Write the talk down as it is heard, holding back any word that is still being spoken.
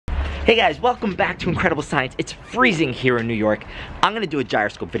Hey guys, welcome back to Incredible Science. It's freezing here in New York. I'm gonna do a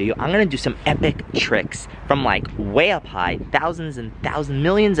gyroscope video. I'm gonna do some epic tricks from like way up high, thousands and thousands,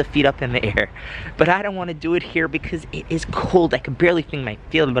 millions of feet up in the air. But I don't wanna do it here because it is cold. I can barely feel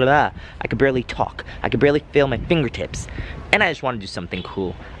blah, blah, blah. I can barely talk. I can barely feel my fingertips. And I just wanna do something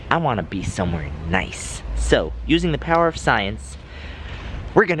cool. I wanna be somewhere nice. So, using the power of science,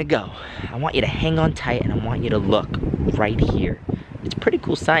 we're gonna go. I want you to hang on tight and I want you to look right here. It's a pretty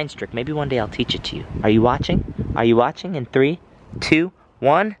cool science trick. Maybe one day I'll teach it to you. Are you watching? Are you watching? In 3, 2,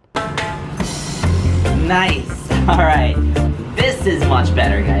 1. Nice. All right. This is much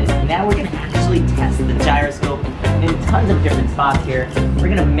better, guys. Now we're gonna actually test the gyroscope in tons of different spots here. We're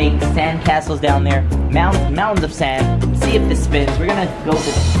gonna make sand castles down there, mountains of sand, see if this spins. We're gonna go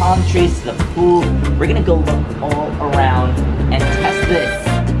to the palm trees, to the pool. We're gonna go look all around and test this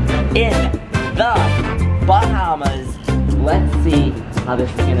in the Bahamas. Let's see how this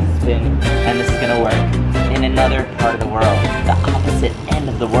is gonna spin and this is gonna work in another part of the world, the opposite end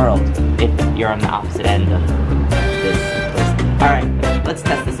of the world, if you're on the opposite end of this place. All right, let's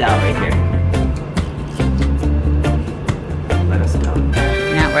test this out right here. Let us go.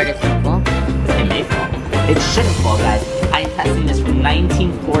 Not where it's gonna fall. It may fall. It shouldn't fall, guys. I'm testing this from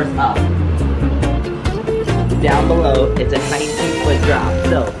 19 floors up. Down below, it's a 19-foot drop.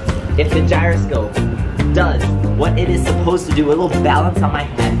 So, if the gyroscope does what it is supposed to do, it will balance on my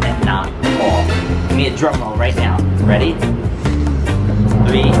hand and not fall. Give me a drum roll right now. Ready?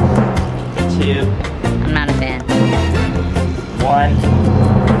 3, 2. I'm not a fan.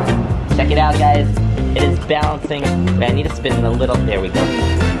 1. Check it out, guys. It is balancing. But I need to spin it a little. There we go.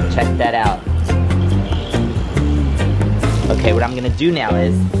 Check that out. Okay, what I'm gonna do now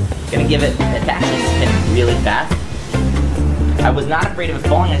is gonna give it. It's actually spinning really fast. I was not afraid of it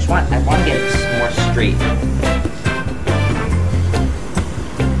falling. I want to get it more straight.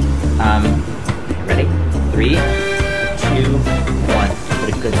 Ready? 3, 2, 1. Put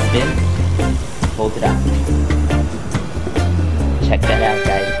a good spin. Hold it up. Check that out,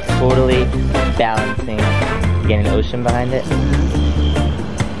 guys. Totally balancing. Getting an ocean behind it.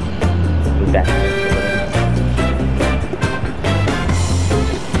 Move back.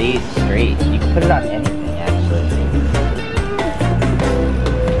 Stay straight. You can put it on anything, actually.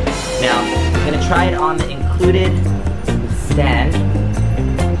 Now, I'm gonna try it on the included stand.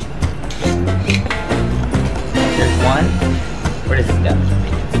 There's one. Where does this go?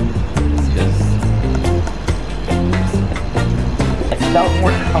 This goes. It felt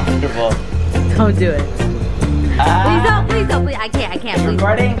more comfortable. Don't do it. Please don't, I can't, please.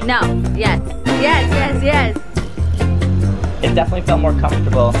 Recording? No, yes. It definitely felt more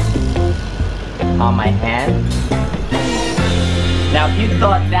comfortable on my hand. Now, if you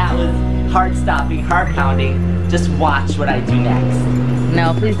thought that was hard stopping, hard pounding, just watch what I do next.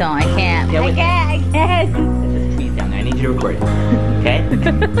 No, please don't. I can't. Yeah, I can't. Just tweet down there. I need you to record it. Okay?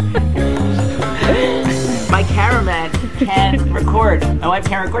 My cameraman can't record. My wife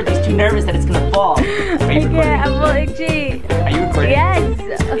can't record. She's too nervous that it's gonna fall. Are you recording? Yeah, I'm a little itchy. Are you recording? Yes.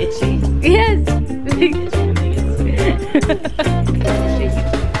 Itchy? Yes.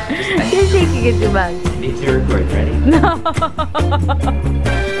 You're shaking it too much. I need you to record. Ready? No.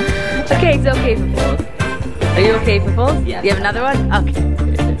 Okay, it's okay for pulls. Are you okay for pulls? Yes. You have another one? Okay.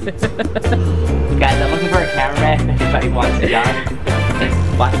 Guys, I'm looking for a cameraman if anybody wants a job.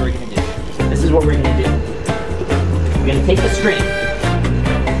 Watch what we're gonna do. This is what we're gonna do. We're gonna take the string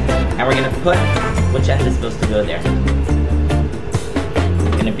and we're gonna put which end is supposed to go there.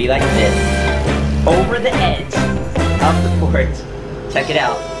 It's gonna be like this. Over the edge of the port. Check it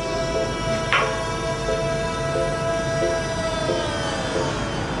out.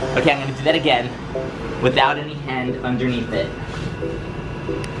 Okay, I'm gonna do that again without any hand underneath it.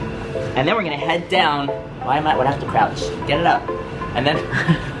 And then we're gonna head down. Why am I? Would I have to crouch? Get it up. And then,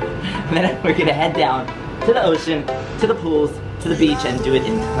 we're gonna head down to the ocean, to the pools, to the beach, and do it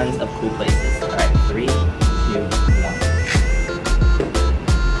in tons of cool places. All right, 3, 2, 1.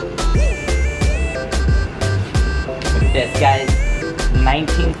 Look at this, guys.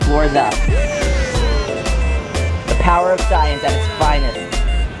 19 floors up. The power of science at its finest.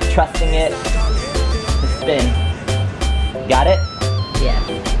 Trusting it to spin. Got it? Yeah.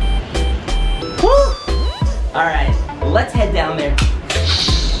 Woo! Alright, let's head down there.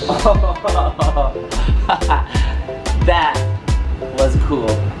 Oh, that was cool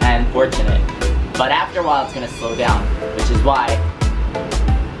and fortunate. But after a while it's gonna slow down, which is why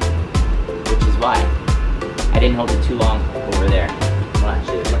I didn't hold it too long over there. Well,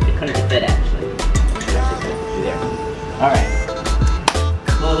 actually, it couldn't fit actually. There. Alright.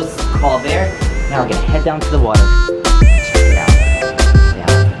 Close call there. Now we're gonna head down to the water. Check it out.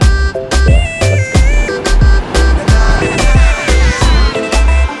 Down.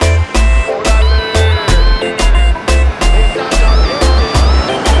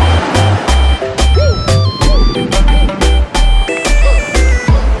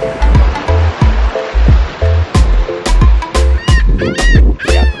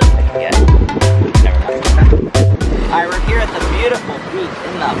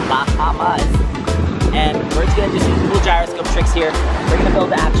 gonna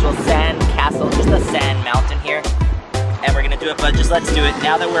build the actual sand castle, just a sand mountain here. And we're gonna do it, but just let's do it.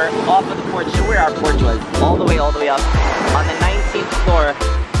 Now that we're off of the porch, show where our porch was. All the way up. On the 19th floor.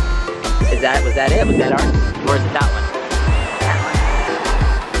 Was that it? Was that ours? Or is it that one?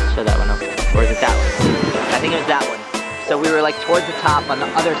 Show that one up. Or is it that one? I think it was that one. So we were like towards the top on the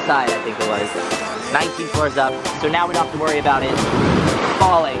other side, I think it was. 19 floors up. So now we don't have to worry about it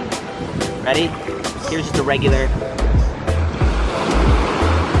falling. Ready? Here's just a regular.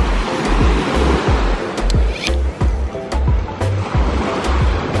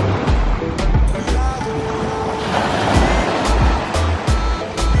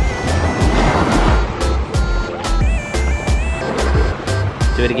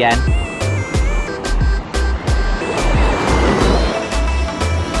 Do it again.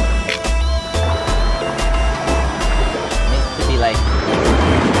 Needs to be like.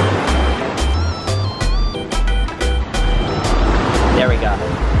 There we go.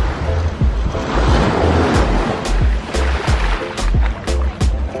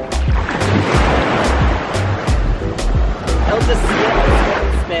 It'll just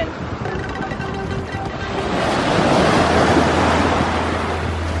spin.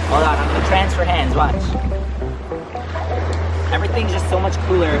 Hold on, I'm gonna transfer hands, watch. Everything's just so much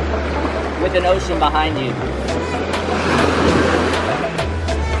cooler with an ocean behind you.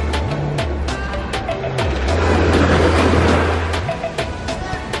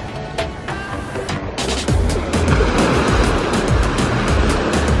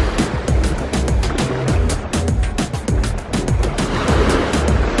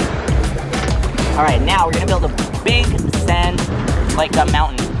 All right, now we're gonna build a big sand, like a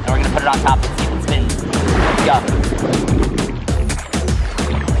mountain. And we're gonna put it on top and see if it spins. Let's go.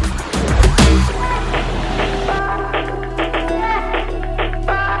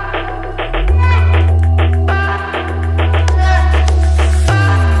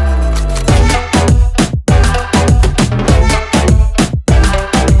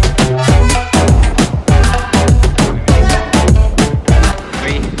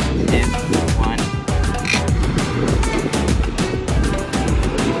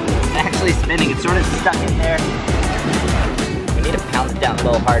 Spinning, it's sort of stuck in there. We need to pound it down a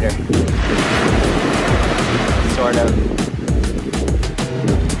little harder. Sort of.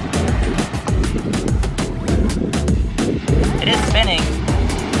 It is spinning.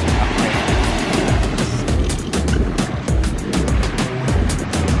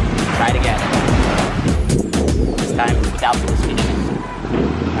 Try it again. This time without full speed in it.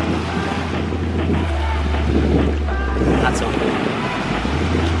 Not so good.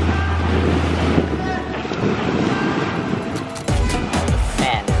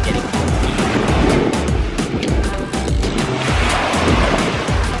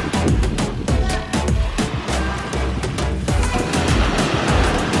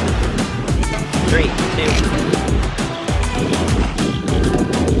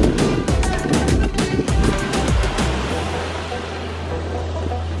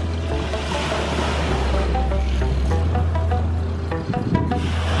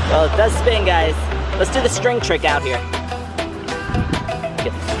 Well, it does spin, guys. Let's do the string trick out here.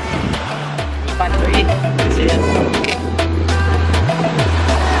 Get this. Can you find 3? See it?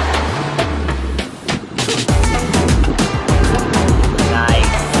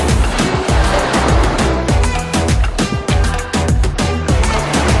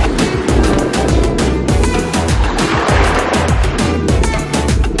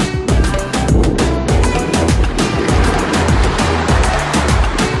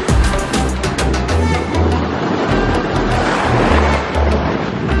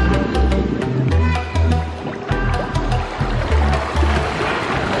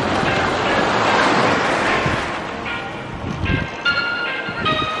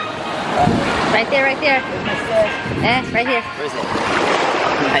 Right there. Right here. Where is it?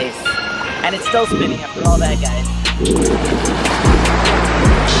 Nice. And it's still spinning after all that, guys.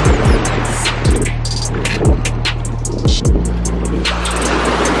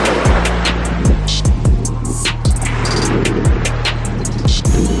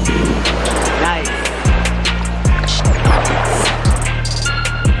 Nice.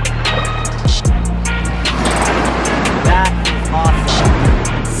 That is awesome.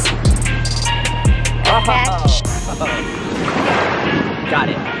 Oh. Got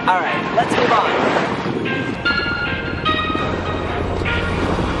it. Alright, let's move on.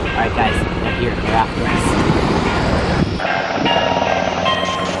 Alright guys, they're here. They're after us.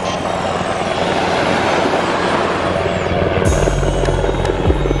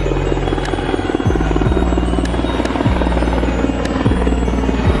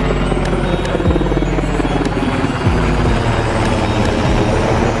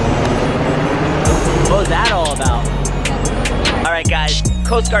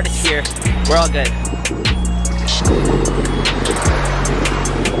 Coast Guard is here. We're all good.